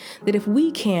that if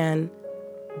we can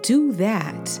do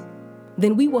that,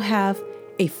 then we will have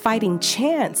a fighting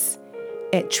chance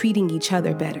at treating each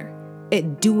other better,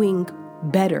 at doing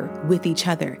better with each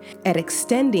other, at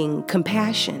extending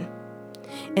compassion.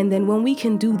 And then when we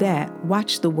can do that,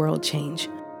 watch the world change.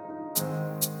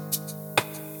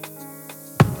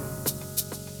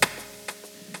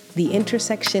 The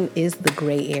intersection is the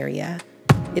gray area.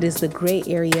 It is the gray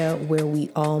area where we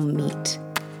all meet.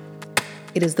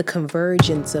 It is the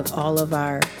convergence of all of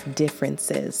our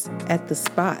differences at the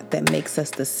spot that makes us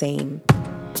the same.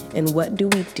 And what do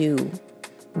we do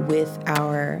with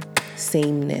our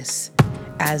sameness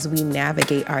as we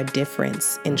navigate our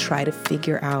difference and try to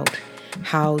figure out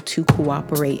how to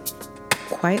cooperate,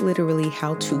 quite literally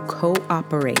how to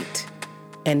cooperate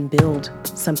and build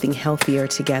something healthier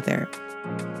together?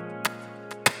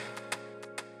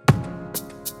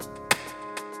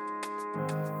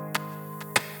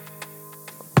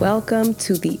 Welcome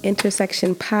to the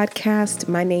Intersection Podcast.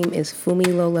 My name is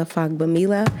Fumilola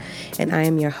Fagbamila, and I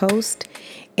am your host.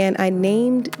 And I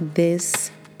named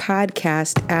this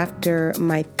podcast after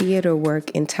my theater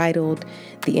work entitled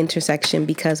The Intersection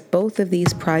because both of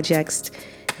these projects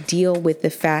deal with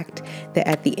the fact that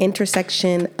at the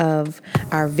intersection of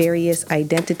our various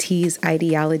identities,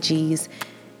 ideologies,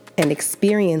 and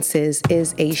experiences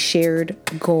is a shared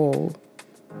goal: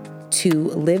 to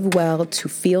live well, to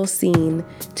feel seen,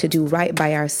 to do right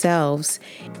by ourselves,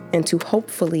 and to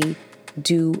hopefully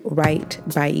do right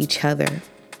by each other.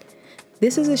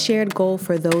 This is a shared goal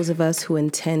for those of us who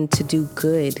intend to do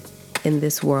good in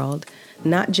this world,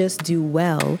 not just do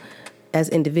well as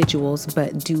individuals,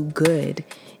 but do good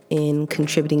in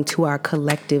contributing to our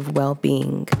collective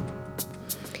well-being.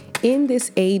 In this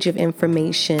age of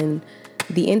information,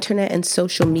 the internet and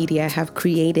social media have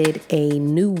created a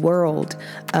new world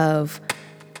of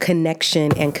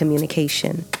connection and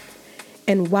communication.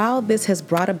 And while this has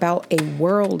brought about a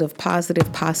world of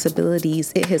positive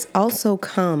possibilities, it has also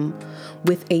come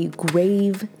with a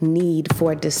grave need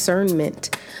for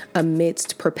discernment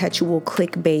amidst perpetual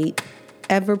clickbait,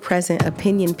 ever-present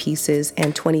opinion pieces,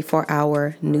 and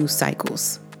 24-hour news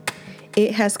cycles.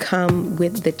 It has come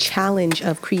with the challenge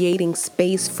of creating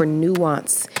space for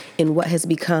nuance in what has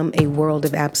become a world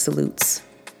of absolutes.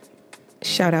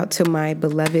 Shout out to my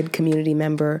beloved community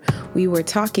member. We were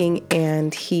talking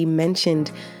and he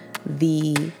mentioned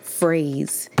the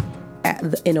phrase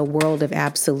in a world of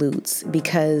absolutes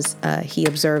because he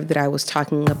observed that I was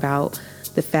talking about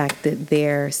the fact that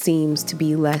there seems to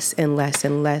be less and less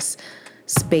and less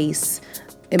space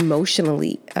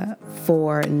emotionally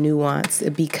for nuance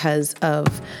because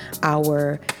of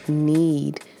our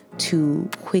need to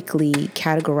quickly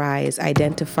categorize,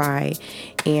 identify,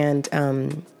 and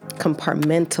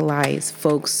compartmentalize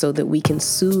folks so that we can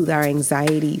soothe our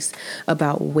anxieties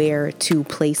about where to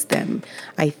place them.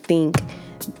 I think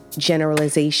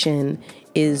generalization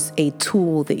is a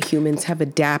tool that humans have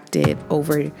adapted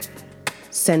over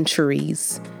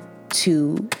centuries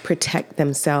to protect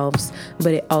themselves,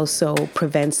 but it also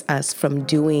prevents us from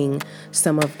doing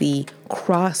some of the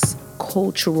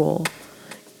cross-cultural,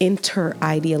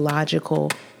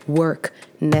 inter-ideological work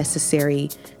necessary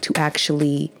to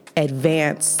actually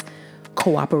advance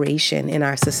cooperation in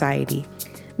our society.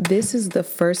 This is the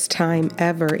first time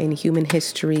ever in human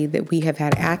history that we have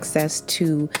had access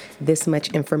to this much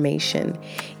information,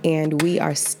 and we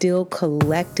are still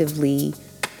collectively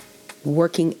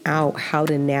working out how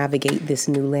to navigate this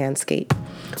new landscape.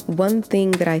 One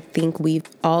thing that I think we've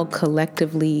all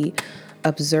collectively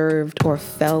observed or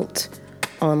felt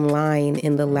online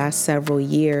in the last several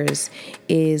years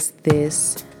is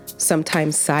this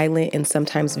sometimes silent and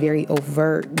sometimes very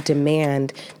overt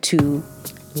demand to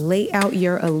lay out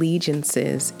your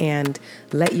allegiances and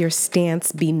let your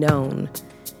stance be known.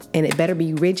 And it better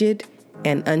be rigid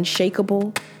and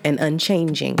unshakable and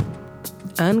unchanging,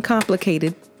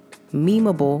 uncomplicated,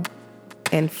 memeable,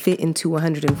 and fit into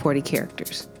 140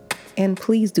 characters. And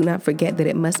please do not forget that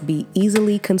it must be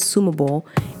easily consumable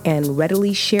and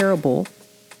readily shareable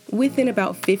within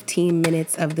about 15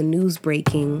 minutes of the news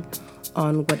breaking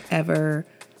on whatever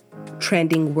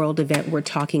trending world event we're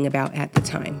talking about at the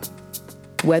time.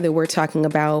 Whether we're talking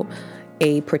about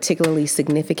a particularly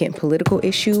significant political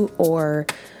issue or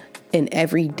an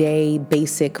everyday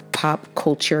basic pop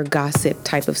culture gossip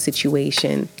type of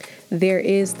situation, there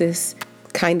is this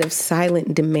kind of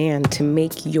silent demand to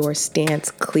make your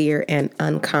stance clear and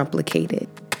uncomplicated,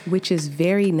 which is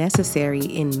very necessary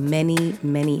in many,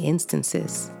 many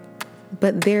instances.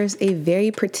 But there's a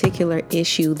very particular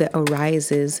issue that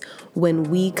arises when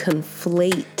we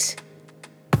conflate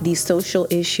these social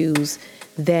issues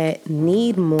that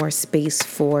need more space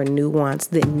for nuance,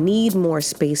 that need more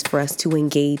space for us to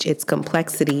engage its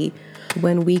complexity.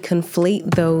 When we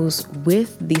conflate those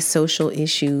with these social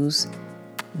issues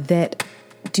that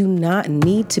do not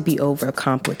need to be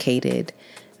overcomplicated,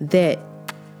 that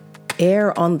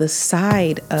err on the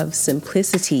side of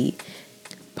simplicity,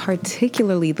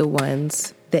 particularly the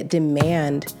ones that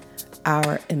demand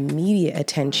our immediate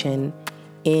attention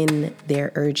in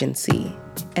their urgency,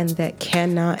 and that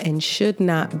cannot and should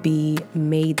not be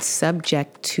made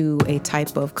subject to a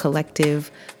type of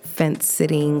collective fence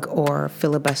sitting or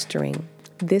filibustering.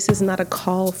 This is not a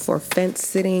call for fence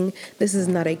sitting. This is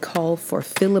not a call for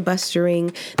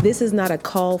filibustering. This is not a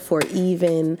call for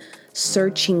even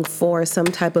searching for some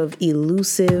type of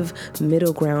elusive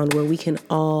middle ground where we can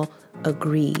all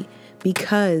agree.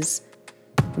 Because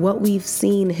what we've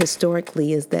seen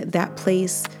historically is that that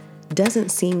place doesn't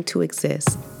seem to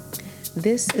exist.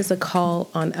 This is a call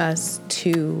on us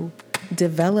to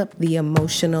develop the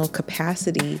emotional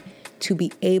capacity to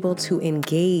be able to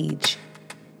engage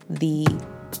the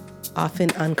often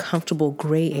uncomfortable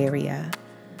gray area.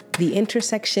 The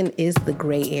intersection is the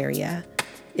gray area.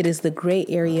 It is the gray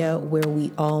area where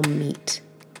we all meet.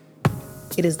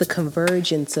 It is the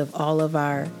convergence of all of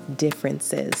our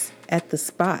differences at the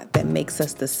spot that makes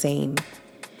us the same.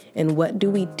 And what do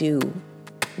we do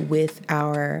with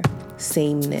our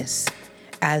sameness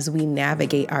as we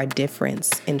navigate our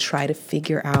difference and try to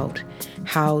figure out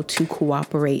how to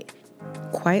cooperate,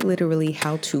 quite literally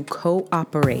how to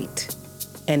cooperate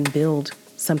and build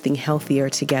something healthier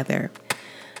together?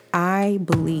 I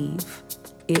believe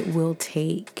it will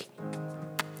take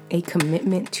a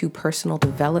commitment to personal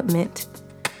development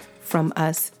from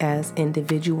us as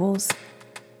individuals,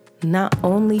 not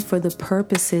only for the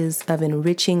purposes of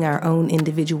enriching our own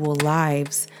individual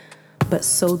lives, but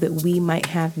so that we might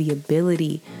have the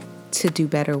ability to do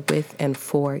better with and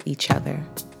for each other.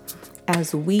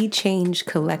 As we change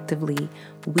collectively,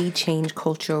 we change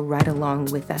culture right along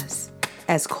with us.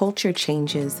 As culture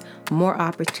changes, more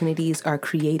opportunities are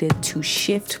created to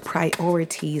shift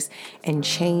priorities and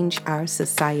change our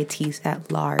societies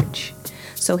at large.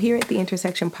 So here at the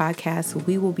Intersection Podcast,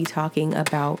 we will be talking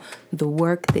about the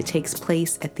work that takes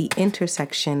place at the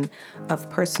intersection of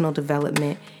personal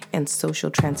development and social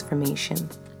transformation.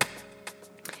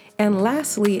 And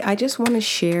lastly, I just want to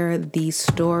share the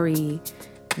story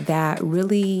that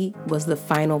really was the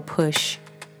final push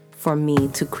for me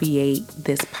to create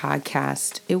this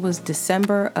podcast. It was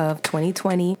December of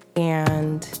 2020,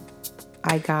 and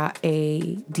I got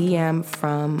a DM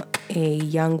from a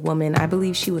young woman. I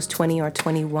believe she was 20 or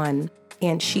 21.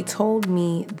 And she told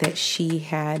me that she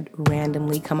had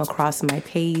randomly come across my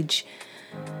page.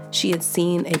 She had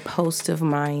seen a post of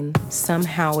mine.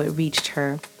 Somehow it reached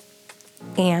her.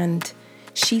 And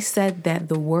she said that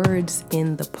the words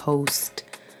in the post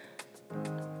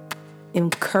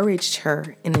encouraged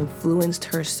her and influenced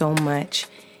her so much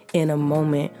in a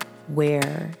moment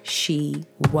where she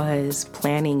was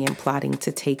planning and plotting to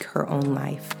take her own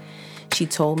life. She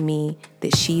told me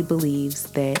that she believes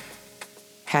that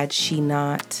had she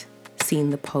not seen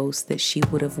the post, that she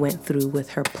would have went through with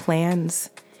her plans.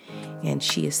 And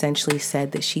she essentially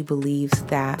said that she believes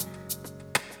that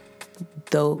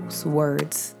those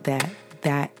words,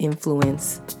 that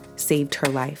influence saved her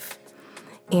life.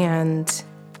 And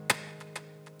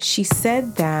she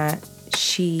said that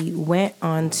she went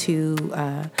onto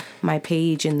my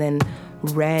page and then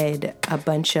read a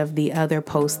bunch of the other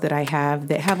posts that I have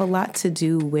that have a lot to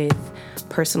do with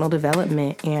personal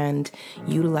development and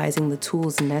utilizing the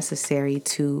tools necessary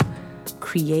to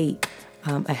create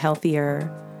a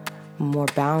healthier, more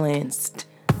balanced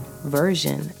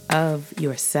version of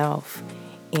yourself.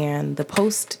 And the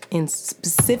post, and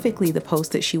specifically the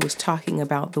post that she was talking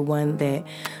about, the one that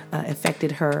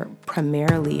affected her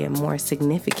primarily and more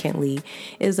significantly,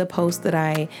 is a post that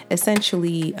I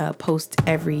essentially post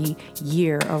every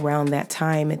year around that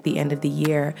time at the end of the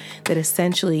year, that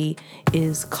essentially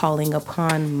is calling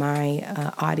upon my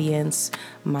audience,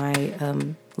 my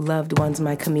loved ones,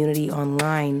 my community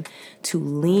online, to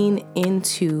lean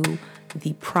into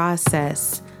the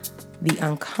process, the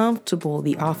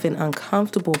often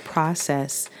uncomfortable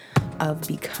process of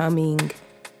becoming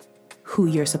who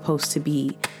you're supposed to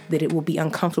be, that it will be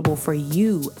uncomfortable for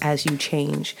you as you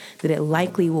change, that it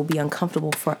likely will be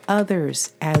uncomfortable for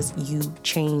others as you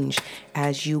change,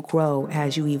 as you grow,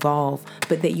 as you evolve,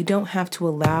 but that you don't have to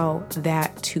allow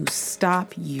that to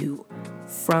stop you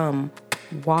from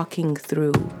walking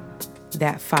through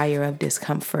that fire of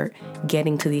discomfort,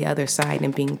 getting to the other side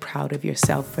and being proud of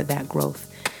yourself for that growth.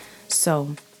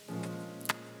 So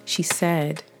she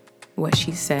said, what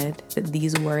she said, that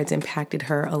these words impacted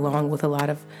her along with a lot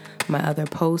of my other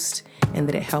posts, and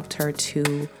that it helped her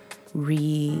to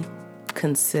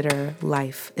reconsider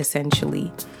life,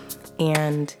 essentially.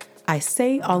 And I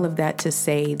say all of that to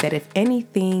say that if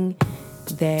anything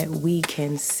that we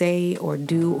can say or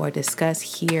do or discuss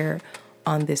here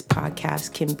on this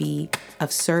podcast can be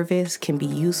of service, can be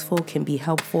useful, can be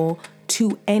helpful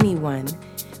to anyone,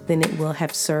 then it will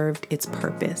have served its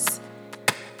purpose.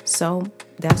 So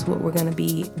that's what we're going to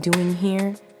be doing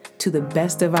here to the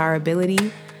best of our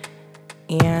ability.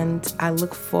 And I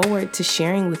look forward to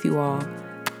sharing with you all.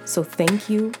 So thank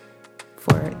you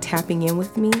for tapping in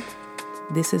with me.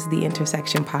 This is the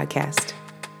Intersection Podcast.